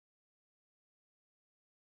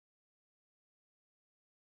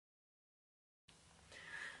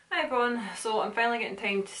Hi everyone, so I'm finally getting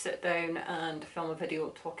time to sit down and film a video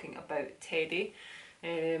talking about Teddy.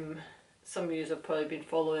 Some of you have probably been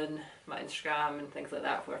following my Instagram and things like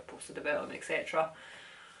that where I've posted about him, etc.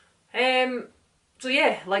 So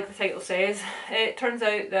yeah, like the title says, it turns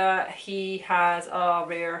out that he has a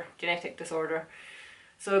rare genetic disorder.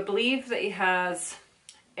 So I believe that he has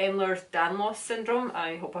Ehlers-Danlos syndrome.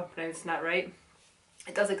 I hope I'm pronouncing that right.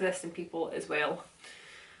 It does exist in people as well.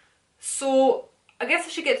 So I guess I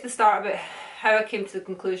should get to the start about how I came to the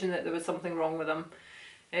conclusion that there was something wrong with him.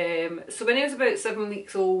 So when he was about 7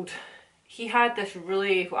 weeks old, he had this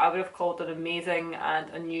really, what I would have called an amazing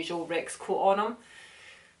and unusual Rex coat on him.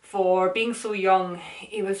 For being so young,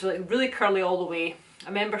 he was like really curly all the way. I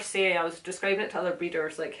remember saying, I was describing it to other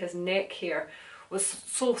breeders, like his neck hair was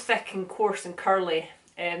so thick and coarse and curly.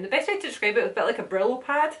 The best way to describe it was a bit like a Brillo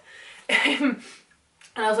pad. And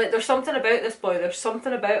I was like, there's something about this boy, there's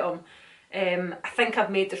something about him. I think I've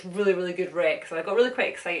made this really, really good Rex. And I got really quite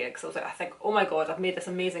excited because I was like, I think, oh my god, I've made this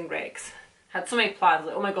amazing Rex. Had so many plans,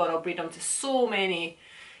 like, oh my god, I'll breed him to so many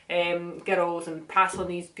girls and pass on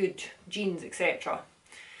these good genes, etc.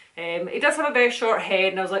 He does have a very short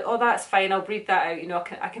head, and I was like, oh, that's fine, I'll breed that out, you know,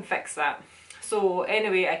 I can fix that. So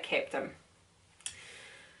anyway, I kept him.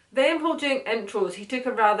 Then while doing intros, he took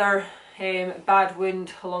a rather bad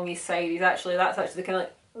wound along his side. That's actually the kind of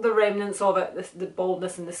like the remnants of it, the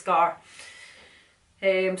baldness and the scar.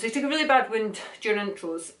 So he took a really bad wound during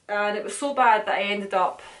intros, and it was so bad that I ended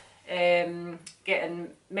up getting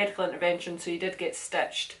medical intervention, so he did get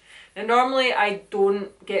stitched. Now normally I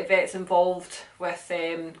don't get vets involved with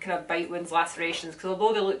kind of bite wounds, lacerations, because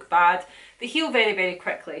although they look bad, they heal very, very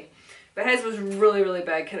quickly. But his was really, really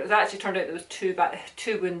big, and it was actually turned out there was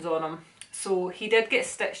two wounds on him. So he did get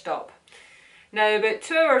stitched up. Now about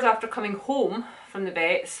 2 hours after coming home from the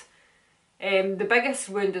vets, the biggest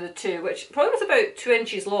wound of the two, which probably was about 2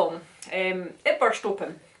 inches long, it burst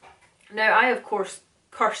open. Now I of course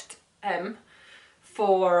cursed him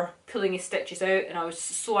for pulling his stitches out, and I was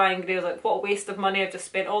so angry. I was like, what a waste of money, I've just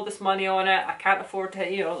spent all this money on it, I can't afford to,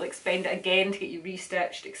 you know, like spend it again to get you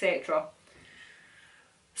restitched, etc.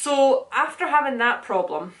 So after having that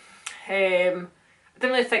problem, I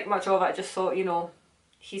didn't really think much of it. I just thought, you know,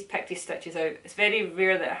 he's picked his stitches out. It's very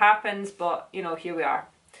rare that it happens, but you know, here we are.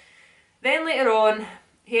 Then later on,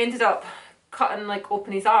 he ended up cutting like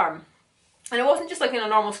open his arm. And it wasn't just like in a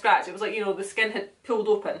normal scratch, it was like, you know, the skin had pulled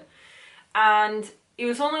open. And he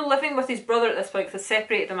was only living with his brother at this point, because I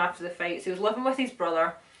separated him after the fight. So he was living with his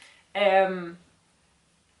brother. And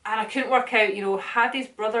I couldn't work out, you know, had his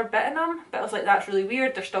brother bitten him? But I was like, that's really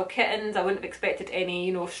weird, they're still kittens. I wouldn't have expected any,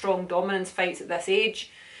 you know, strong dominance fights at this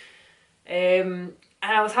age. And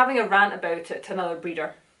I was having a rant about it to another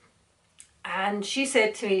breeder. And she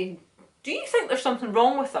said to me, do you think there's something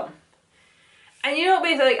wrong with them? And you know,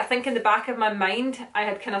 basically, like, I think in the back of my mind, I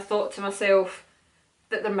had kind of thought to myself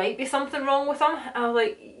that there might be something wrong with them. And I was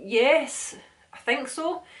like, yes, I think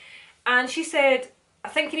so. And she said, I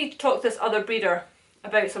think you need to talk to this other breeder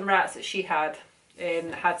about some rats that she had,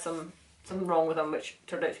 that had something wrong with them, which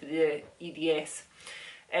turned out to be the EDS.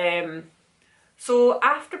 So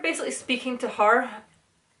after basically speaking to her,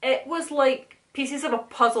 it was like pieces of a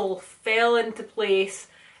puzzle fell into place.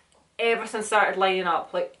 Everything started lining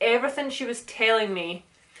up. Like everything she was telling me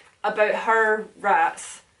about her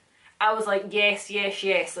rats, I was like, yes, yes,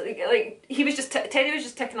 yes. Like he was just Teddy was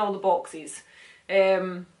just ticking all the boxes.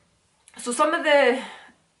 So some of the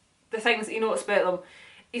things that you notice about them,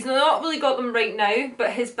 he's not really got them right now,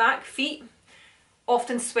 but his back feet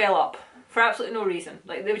often swell up for absolutely no reason.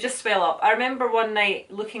 Like they would just swell up. I remember one night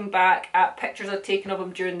looking back at pictures I'd taken of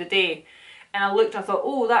him during the day, and I looked and I thought,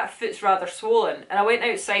 oh, that foot's rather swollen. And I went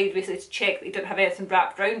outside basically to check that he didn't have anything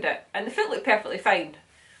wrapped around it, and the foot looked perfectly fine.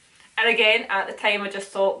 And again, at the time I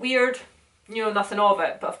just thought, weird, you know, nothing of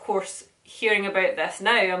it. But of course, hearing about this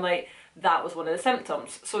now, I'm like, that was one of the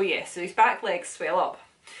symptoms. So yes, so his back legs swell up.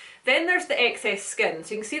 Then there's the excess skin.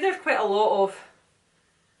 So you can see there's quite a lot of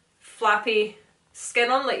flappy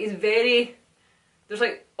skin on, like there's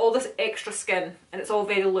like all this extra skin, and it's all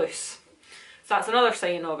very loose. So that's another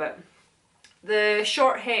sign of it. The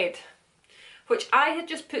short head, which I had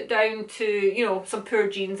just put down to, you know, some poor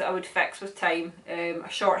genes that I would fix with time. A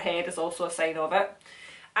short head is also a sign of it.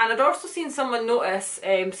 And I'd also seen someone notice,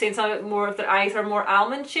 saying something more of their eyes are more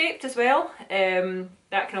almond shaped as well.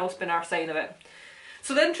 That can also be another sign of it.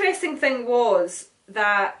 So the interesting thing was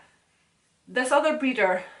that this other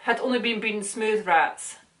breeder had only been breeding smooth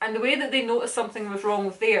rats, and the way that they noticed something was wrong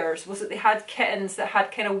with theirs was that they had kittens that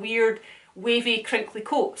had kind of weird wavy crinkly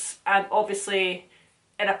coats, and obviously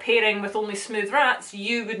in a pairing with only smooth rats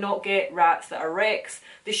you would not get rats that are Rex.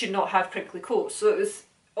 They should not have crinkly coats. So it was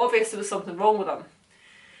obvious there was something wrong with him.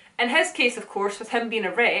 In his case, of course, with him being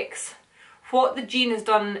a Rex, what the gene has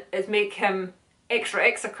done is make him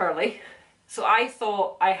extra curly. So I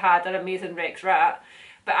thought I had an amazing Rex rat,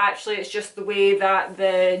 but actually it's just the way that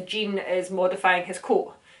the gene is modifying his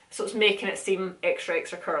coat. So it's making it seem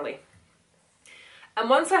extra curly. And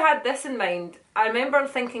once I had this in mind, I remember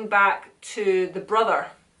thinking back to the brother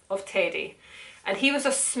of Teddy, and he was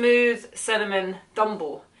a smooth cinnamon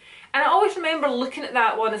Dumbo. And I always remember looking at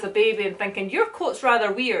that one as a baby and thinking, your coat's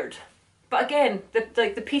rather weird. But again,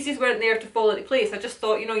 the pieces weren't there to fall into place. I just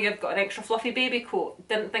thought, you know, you've got an extra fluffy baby coat.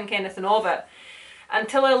 Didn't think anything of it.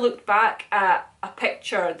 Until I looked back at a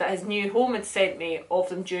picture that his new home had sent me of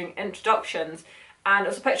them during introductions. And it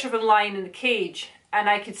was a picture of him lying in the cage. And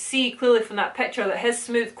I could see clearly from that picture that his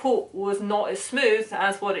smooth coat was not as smooth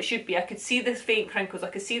as what it should be. I could see the faint crinkles, I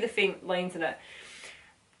could see the faint lines in it.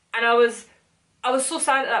 And I was so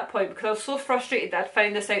sad at that point because I was so frustrated that I'd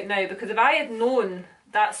found this out now, because if I had known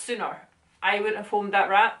that sooner, I wouldn't have homed that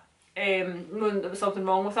rat, knowing there was something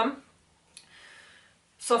wrong with him.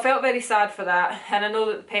 So I felt very sad for that, and I know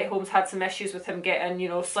that the pet homes had some issues with him getting, you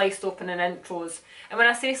know, sliced open in intros. And when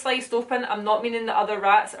I say sliced open, I'm not meaning that other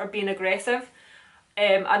rats are being aggressive.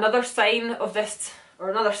 Another sign of this, or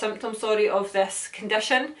another symptom, sorry, of this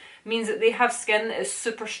condition means that they have skin that is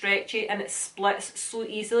super stretchy and it splits so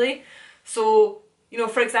easily. So, you know,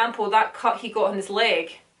 for example, that cut he got on his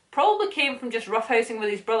leg probably came from just roughhousing with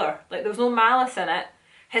his brother. Like, there was no malice in it.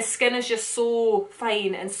 His skin is just so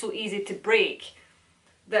fine and so easy to break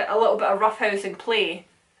that a little bit of roughhousing play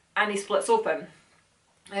and he splits open.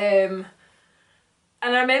 And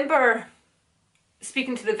I remember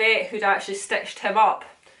speaking to the vet who'd actually stitched him up,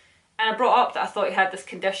 and I brought up that I thought he had this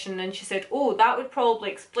condition, and she said, oh, that would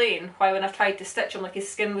probably explain why when I tried to stitch him, like, his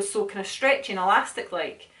skin was so kind of stretchy and elastic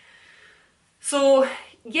like. So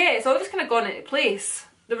yeah, it's all just kind of gone into place.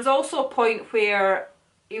 There was also a point where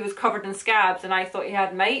he was covered in scabs and I thought he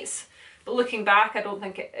had mites, but looking back I don't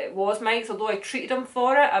think it was mites, although I treated him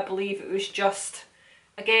for it. I believe it was just,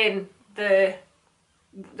 again, the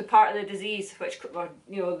part of the disease which,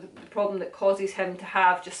 you know, the problem that causes him to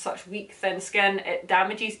have just such weak thin skin. It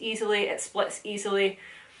damages easily, it splits easily.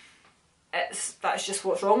 That's just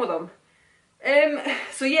what's wrong with him.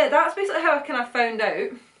 So yeah, that's basically how I kind of found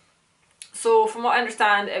out. So from what I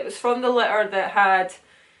understand, it was from the litter that had,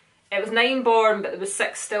 it was 9 born, but there was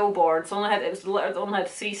 6 stillborn. So it was the litter that only had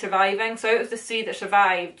 3 surviving. So out of the 3 that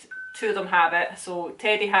survived, 2 of them have it. So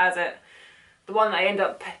Teddy has it. The one that I end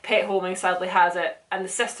up pet homing sadly has it. And the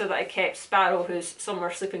sister that I kept, Sparrow, who's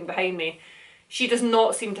somewhere sleeping behind me, she does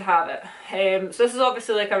not seem to have it. So this is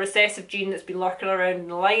obviously like a recessive gene that's been lurking around in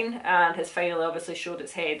the line and has finally obviously showed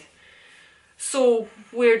its head. So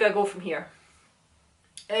where do I go from here?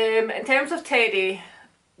 In terms of Teddy,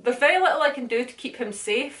 there's very little I can do to keep him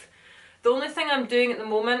safe. The only thing I'm doing at the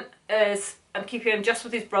moment is I'm keeping him just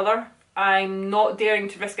with his brother. I'm not daring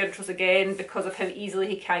to risk intros again because of how easily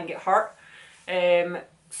he can get hurt.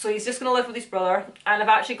 So he's just going to live with his brother, and I've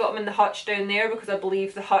actually got him in the hutch down there because I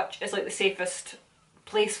believe the hutch is like the safest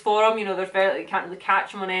place for him. You know, there's very, you can't really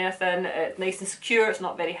catch him on anything. It's nice and secure, it's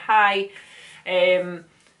not very high. And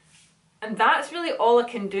that's really all I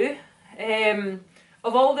can do.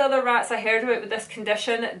 Of all the other rats I heard about with this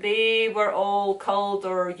condition, they were all culled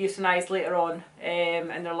or euthanized later on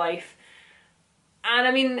in their life. And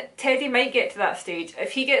I mean, Teddy might get to that stage.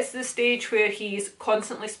 If he gets to the stage where he's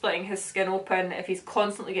constantly splitting his skin open, if he's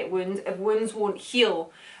constantly getting wounds, if wounds won't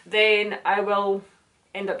heal, then I will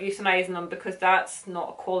end up euthanizing him because that's not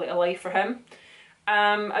a quality of life for him.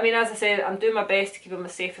 I mean, as I said, I'm doing my best to keep him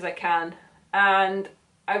as safe as I can. And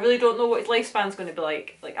I really don't know what his lifespan's going to be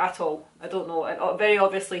like at all. I don't know. And very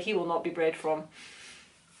obviously he will not be bred from.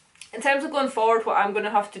 In terms of going forward, what I'm going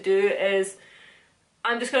to have to do is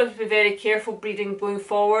I'm just going to be very careful breeding going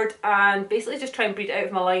forward and basically just try and breed it out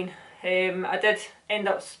of my line. I did end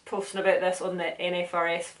up posting about this on the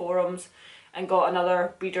NFRS forums and got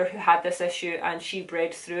another breeder who had this issue and she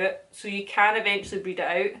bred through it. So you can eventually breed it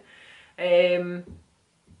out.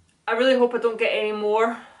 I really hope I don't get any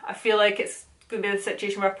more. I feel like it's going to be the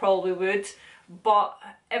situation where I probably would, but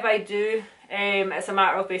if I do, it's a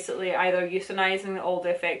matter of basically either euthanizing all the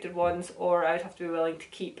affected ones, or I would have to be willing to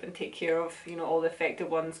keep and take care of, you know, all the affected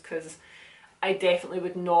ones, because I definitely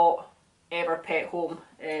would not ever pet home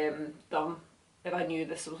them if I knew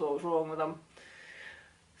this was what was wrong with them.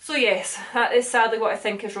 So yes, that is sadly what I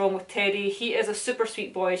think is wrong with Teddy. He is a super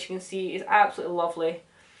sweet boy, as you can see. He's absolutely lovely.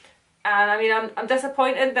 And I mean, I'm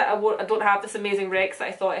disappointed that I don't have this amazing Rex that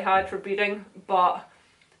I thought I had for breeding, but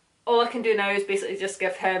all I can do now is basically just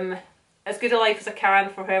give him as good a life as I can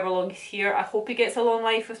for however long he's here. I hope he gets a long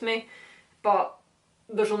life with me, but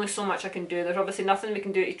there's only so much I can do. There's obviously nothing we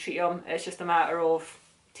can do to treat him. It's just a matter of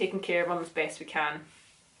taking care of him as best we can.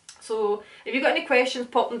 So if you've got any questions,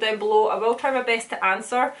 pop them down below. I will try my best to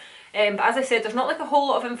answer. But as I said, there's not like a whole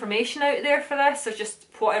lot of information out there for this. There's just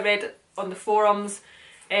what I read on the forums.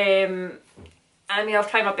 I mean, I'll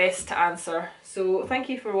try my best to answer. So thank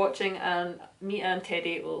you for watching, and me and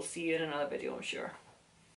Teddy will see you in another video, I'm sure.